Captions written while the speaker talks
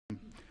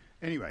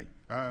Anyway,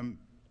 Mr.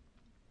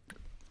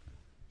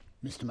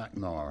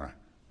 McNamara,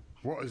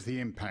 what has the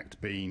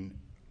impact been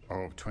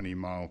of 20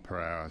 mile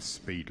per hour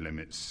speed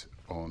limits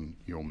on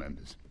your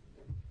members?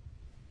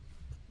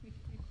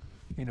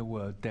 In a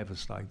word,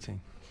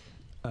 devastating.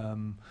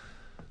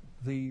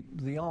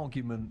 The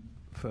argument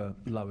for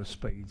lower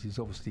speeds is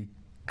obviously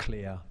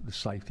clear. The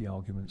safety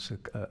arguments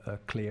are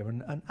clear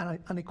and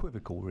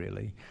unequivocal,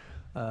 really,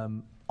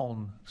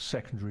 on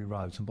secondary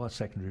roads. And by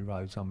secondary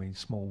roads, I mean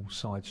small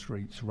side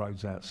streets,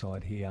 roads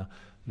outside here,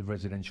 the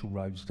residential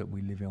roads that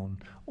we live on,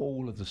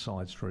 all of the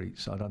side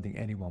streets. I don't think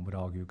anyone would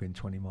argue against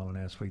 20 mile an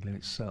hour speed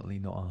limits, certainly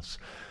not us.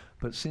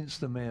 But since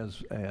the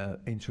Mayor's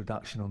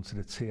introduction onto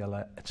the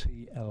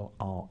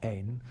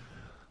TLRN,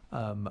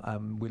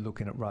 we're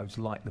looking at roads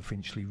like the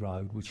Finchley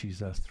Road, which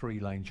is a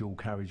 3-lane dual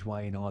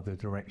carriageway in either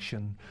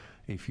direction.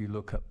 If you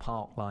look at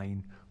Park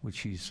Lane,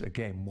 which is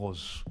again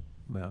was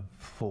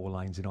 4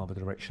 lanes in either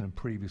direction and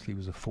previously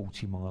was a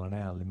 40 mile an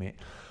hour limit,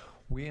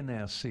 we're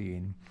now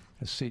seeing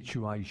a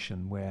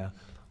situation where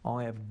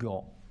I have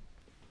got,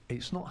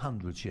 it's not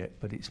hundreds yet,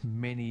 but it's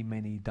many,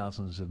 many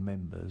dozens of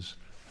members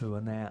who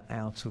are now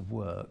out of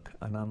work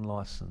and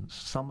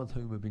unlicensed, some of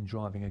whom have been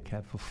driving a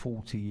cab for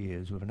 40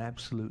 years with an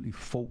absolutely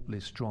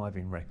faultless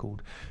driving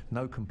record,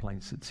 no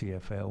complaints at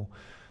TfL,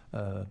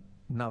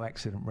 no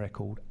accident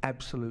record,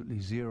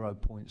 absolutely 0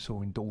 points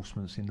or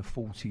endorsements in the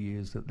 40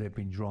 years that they've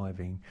been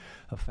driving,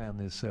 have found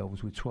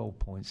themselves with 12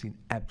 points in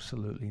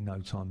absolutely no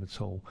time at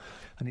all.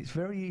 And it's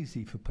very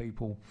easy for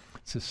people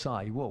to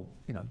say, well,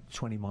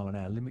 20 mile an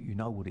hour limit, you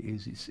know what it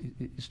is,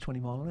 it's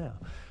 20 mile an hour.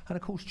 And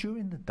of course,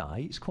 during the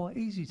day, it's quite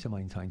easy to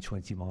maintain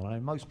 20 mile an hour.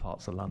 In most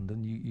parts of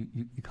London,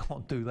 you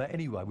can't do that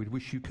anyway. We'd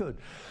wish you could.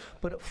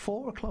 But at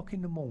 4 o'clock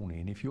in the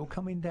morning, if you're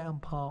coming down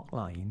Park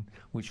Lane,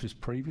 which was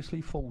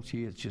previously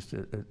 40, it's just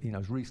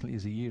as recently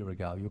as a year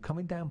ago, you're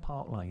coming down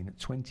Park Lane at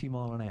 20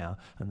 mile an hour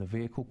and the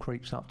vehicle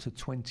creeps up to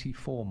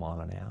 24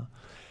 mile an hour,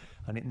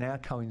 and it now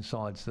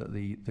coincides that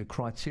the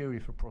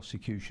criteria for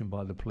prosecution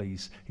by the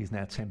police is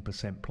now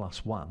 10%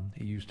 plus 1.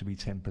 It used to be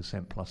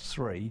 10% plus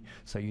 3,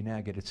 so you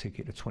now get a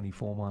ticket at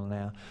 24 mile an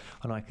hour.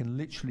 And I can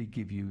literally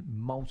give you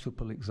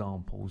multiple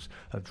examples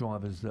of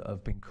drivers that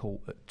have been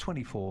caught at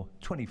 24,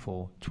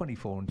 24,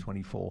 24 and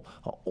 24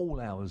 at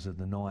all hours of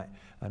the night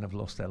and have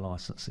lost their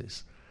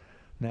licences.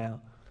 Now,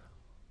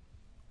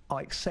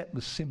 I accept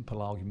the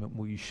simple argument,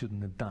 well, you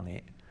shouldn't have done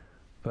it.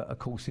 But of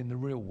course, in the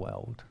real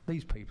world,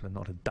 these people are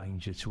not a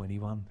danger to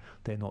anyone.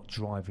 They're not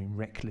driving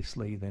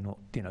recklessly. They're not,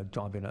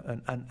 driving.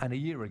 And a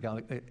year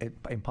ago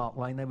in Park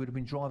Lane, they would have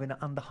been driving at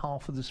under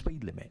half of the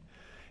speed limit.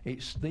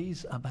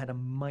 These have had a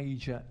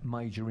major,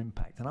 major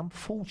impact. And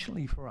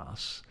unfortunately for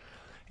us,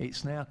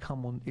 it's now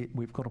come on.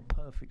 We've got a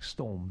perfect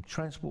storm.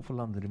 Transport for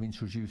London have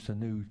introduced a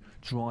new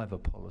driver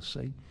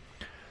policy.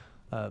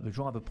 The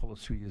driver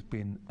policy has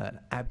been an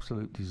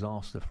absolute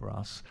disaster for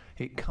us.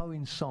 It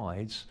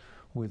coincides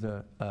with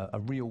a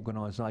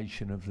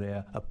reorganisation of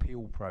their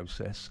appeal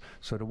process.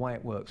 So the way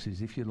it works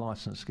is if your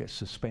licence gets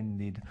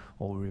suspended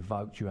or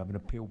revoked, you have an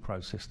appeal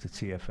process to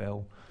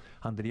TfL.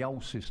 Under the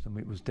old system,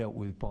 it was dealt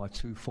with by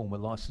 2 former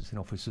licensing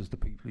officers, the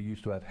people who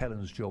used to have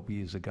Helen's job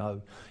years ago.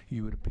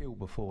 You would appeal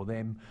before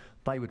them.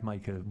 They would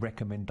make a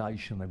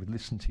recommendation. They would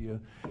listen to you,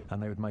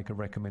 and they would make a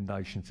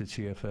recommendation to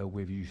TfL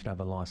whether you should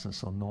have a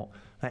licence or not.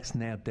 That's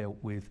now dealt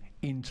with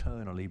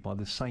internally by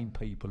the same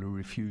people who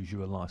refuse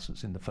you a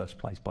licence in the first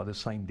place, by the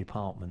same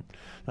department.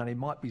 Now, they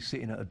might be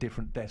sitting at a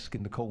different desk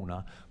in the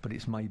corner, but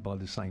it's made by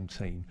the same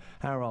team.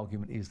 Our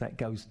argument is that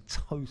goes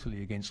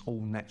totally against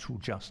all natural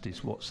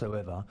justice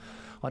whatsoever.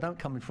 I don't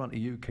come in front of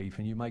you, Keith,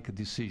 and you make a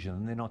decision,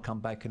 and then I come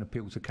back and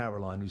appeal to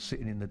Caroline, who's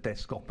sitting in the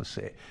desk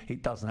opposite.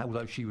 It doesn't,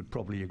 although she would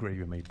probably agree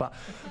with me. But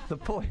the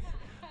point...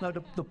 No,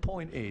 the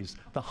point is,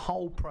 the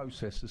whole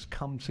process has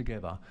come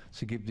together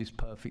to give this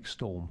perfect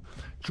storm.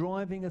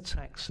 Driving a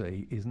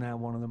taxi is now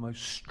one of the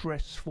most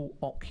stressful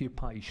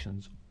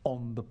occupations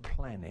on the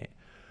planet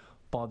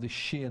by the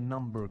sheer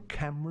number of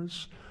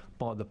cameras,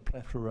 by the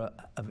plethora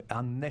of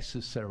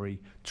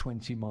unnecessary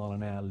 20 mile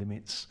an hour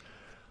limits,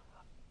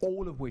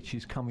 all of which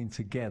is coming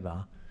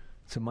together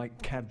to make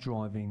cab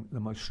driving the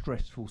most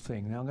stressful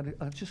thing. Now,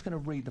 I'm just going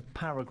to read the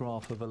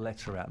paragraph of a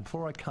letter out.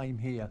 Before I came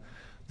here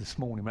this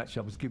morning,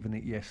 actually I was given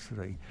it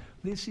yesterday.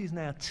 This is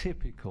now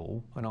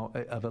typical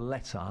of a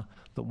letter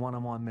that one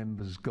of my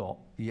members got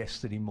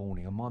yesterday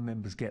morning, and my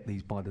members get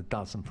these by the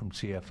dozen from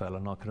TfL,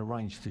 and I can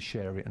arrange to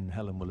share it, and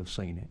Helen will have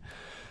seen it.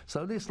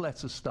 So this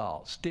letter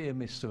starts, "Dear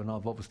Mr," and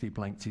I've obviously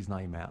blanked his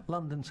name out,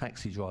 "London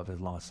taxi driver's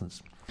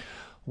licence.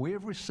 We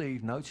have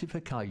received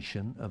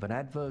notification of an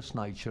adverse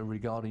nature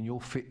regarding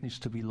your fitness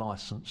to be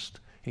licensed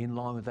in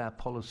line with our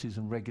policies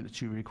and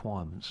regulatory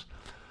requirements.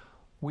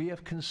 We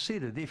have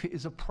considered if it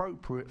is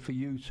appropriate for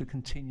you to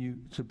continue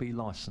to be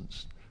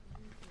licensed.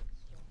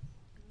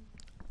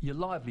 Your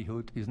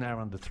livelihood is now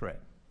under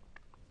threat."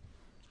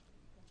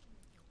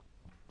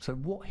 So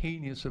what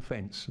heinous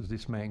offence has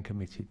this man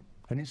committed?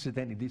 And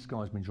incidentally, this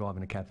guy's been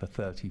driving a cab for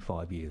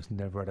 35 years,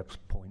 never had a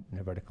point,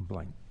 never had a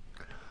complaint.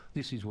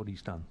 This is what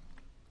he's done.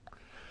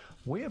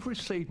 We have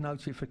received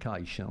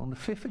notification on the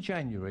 5th of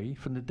January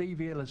from the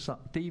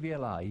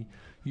DVLA.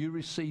 You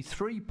received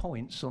 3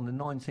 points on the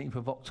 19th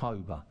of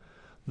October.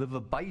 The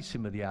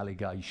verbatim of the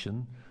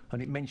allegation,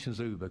 and it mentions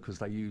Uber because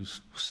they use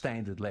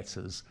standard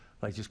letters,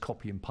 they just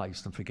copy and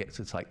paste and forget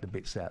to take the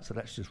bits out, so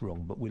that's just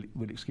wrong, but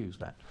we'll excuse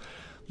that.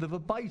 The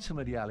verbatim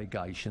of the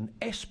allegation,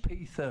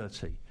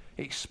 SP30,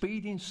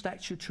 exceeding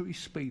statutory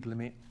speed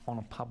limit on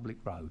a public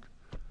road.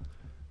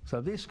 So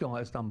this guy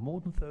has done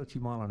more than 30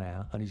 mile an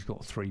hour and he's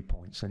got 3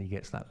 points and he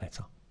gets that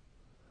letter.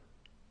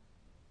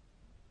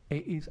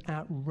 It is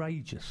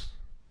outrageous.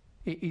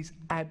 It is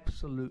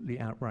absolutely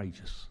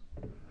outrageous.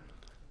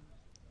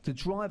 The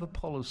driver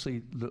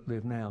policy that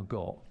they've now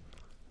got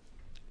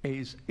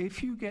is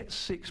if you get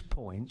 6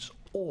 points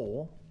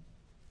or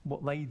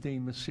what they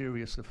deem a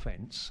serious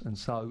offence, and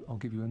so I'll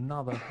give you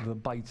another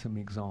verbatim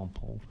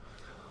example.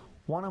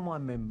 One of my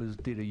members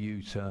did a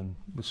U-turn,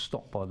 was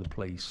stopped by the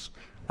police,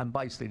 and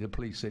basically the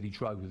police said he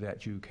drove without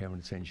due care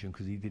and attention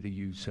because he did a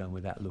U-turn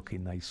without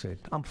looking, they said.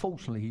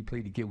 Unfortunately, he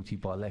pleaded guilty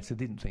by letter,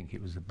 didn't think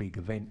it was a big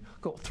event,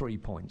 got 3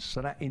 points.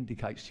 So that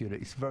indicates to you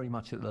that it's very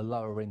much at the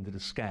lower end of the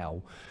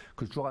scale,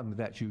 because driving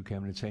without due care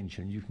and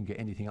attention, you can get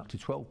anything up to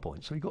 12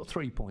 points. So he got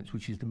 3 points,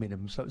 which is the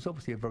minimum, so it's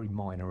obviously a very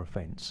minor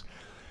offence.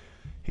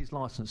 His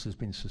licence has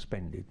been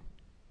suspended.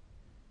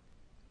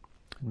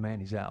 The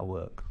man is out of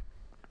work.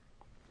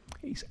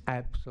 It's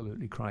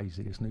absolutely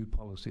crazy, this new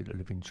policy that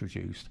they've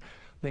introduced.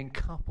 Then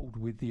coupled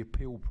with the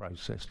appeal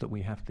process that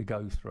we have to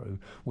go through,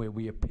 where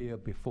we appear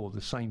before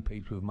the same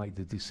people who have made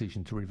the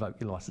decision to revoke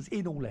your licence.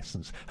 In all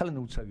essence, Helen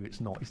will tell you it's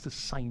not. It's the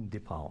same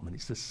department.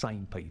 It's the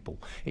same people.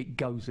 It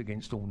goes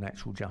against all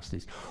natural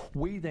justice.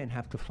 We then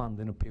have to fund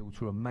an appeal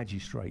to a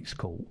magistrate's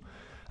court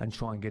and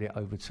try and get it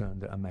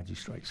overturned at a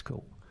magistrate's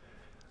court.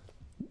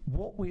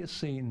 What we are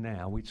seeing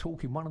now, we're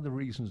talking, one of the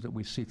reasons that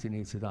we're sitting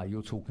here today,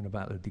 you're talking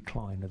about the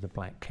decline of the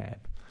black cab,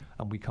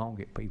 and we can't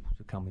get people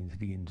to come into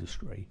the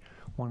industry.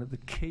 One of the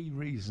key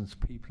reasons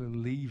people are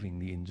leaving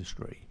the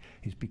industry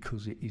is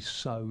because it is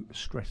so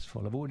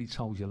stressful. I've already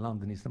told you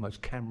London is the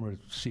most camera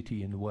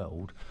city in the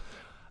world,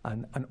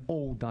 and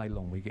all day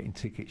long we're getting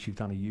tickets. You've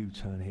done a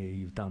U-turn here,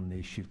 you've done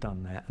this, you've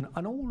done that,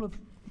 and all of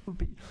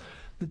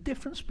the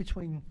difference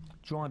between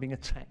driving a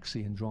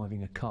taxi and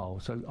driving a car,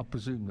 so I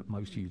presume that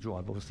most of you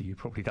drive, obviously you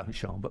probably don't,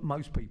 Sean, but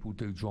most people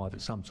do drive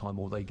at some time,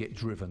 or they get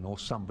driven, or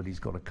somebody's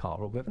got a car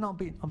or whatever. No,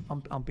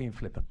 I'm being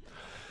flippant.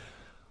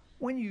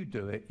 When you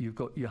do it, you've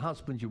got your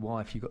husband, your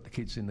wife, you've got the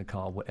kids in the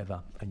car,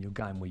 whatever, and you're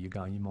going where you're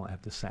going, you might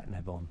have the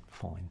sat-nav on,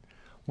 fine.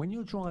 When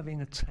you're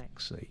driving a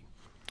taxi,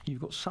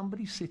 you've got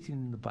somebody sitting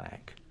in the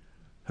back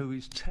who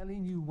is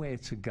telling you where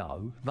to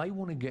go. They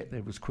want to get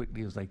there as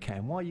quickly as they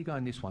can. Why are you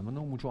going this way? My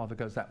normal driver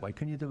goes that way.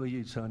 Can you do a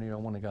U-turn here? I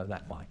want to go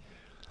that way.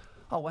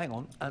 Oh, hang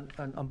on.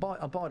 And by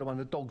the way,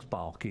 the dog's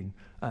barking.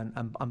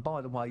 And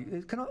by the way,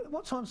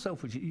 what time's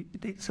Selfridge?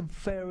 It's a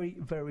very,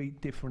 very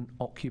different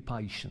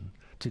occupation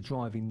to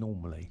driving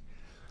normally.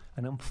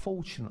 And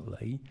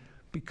unfortunately,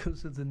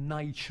 because of the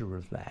nature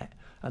of that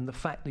and the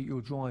fact that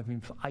you're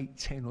driving for 8,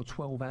 10 or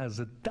 12 hours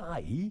a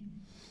day,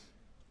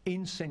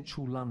 in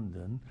central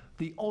London,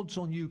 the odds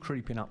on you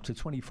creeping up to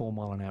 24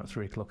 mile an hour at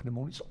 3 o'clock in the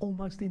morning, it's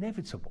almost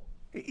inevitable.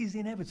 It is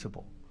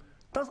inevitable.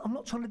 I'm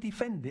not trying to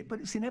defend it, but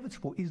it's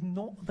inevitable. It's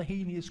not the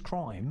heinous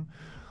crime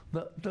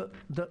that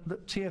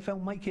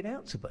TfL make it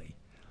out to be.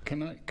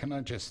 Can I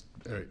just,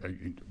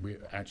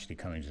 we're actually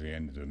coming to the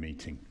end of the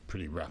meeting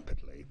pretty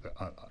rapidly, but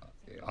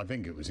I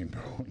think it was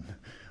important.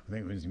 I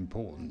think it was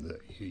important that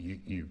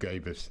you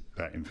gave us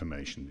that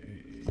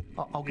information.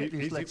 I'll get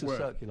this letter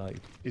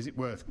circulated. Is it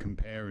worth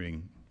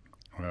comparing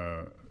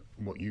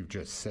what you've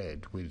just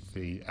said with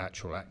the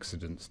actual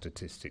accident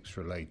statistics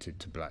related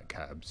to black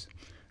cabs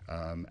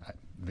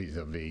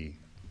vis-a-vis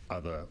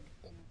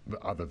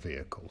other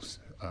vehicles?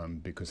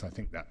 Because I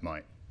think that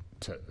might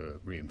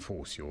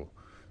reinforce your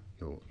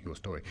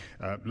story.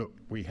 Look,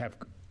 we have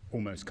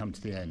almost come to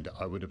the end.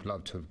 I would have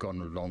loved to have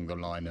gone along the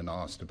line and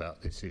asked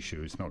about this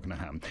issue. It's not going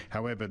to happen.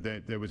 However,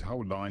 there was a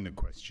whole line of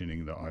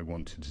questioning that I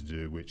wanted to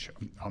do, which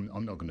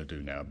I'm not going to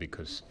do now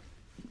because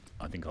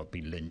I think I'll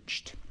be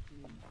lynched.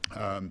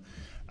 And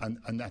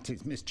that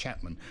is, Ms.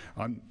 Chapman,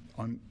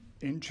 I'm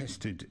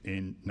interested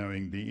in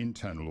knowing the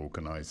internal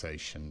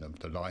organisation of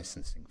the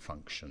licensing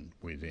function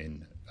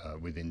within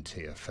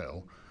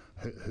TfL,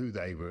 who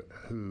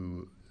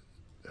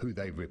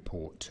they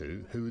report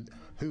to,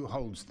 who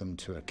holds them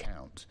to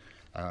account.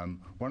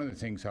 One of the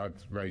things I've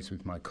raised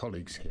with my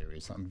colleagues here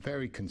is I'm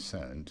very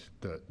concerned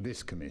that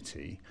this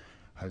committee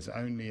has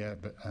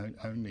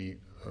only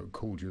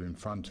called you in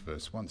front of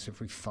us once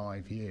every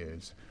 5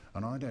 years,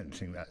 and I don't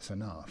think that's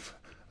enough.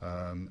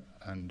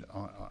 And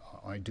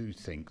I do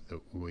think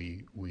that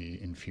we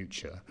in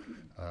future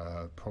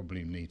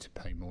probably need to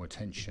pay more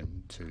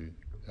attention to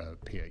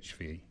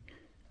PHV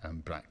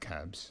and black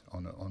cabs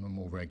on a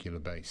more regular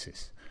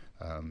basis.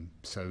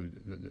 So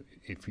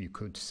if you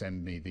could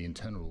send me the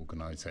internal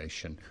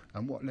organisation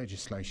and what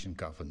legislation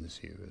governs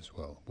you as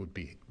well would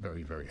be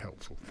very, very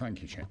helpful.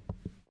 Thank you, Chair.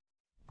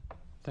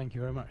 Thank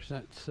you very much.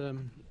 That's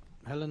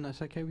Helen,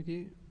 that's okay with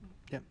you?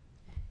 Yep.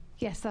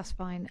 Yes, that's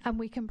fine. And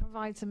we can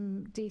provide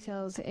some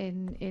details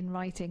in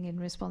writing in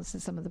response to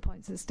some of the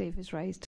points that Steve has raised.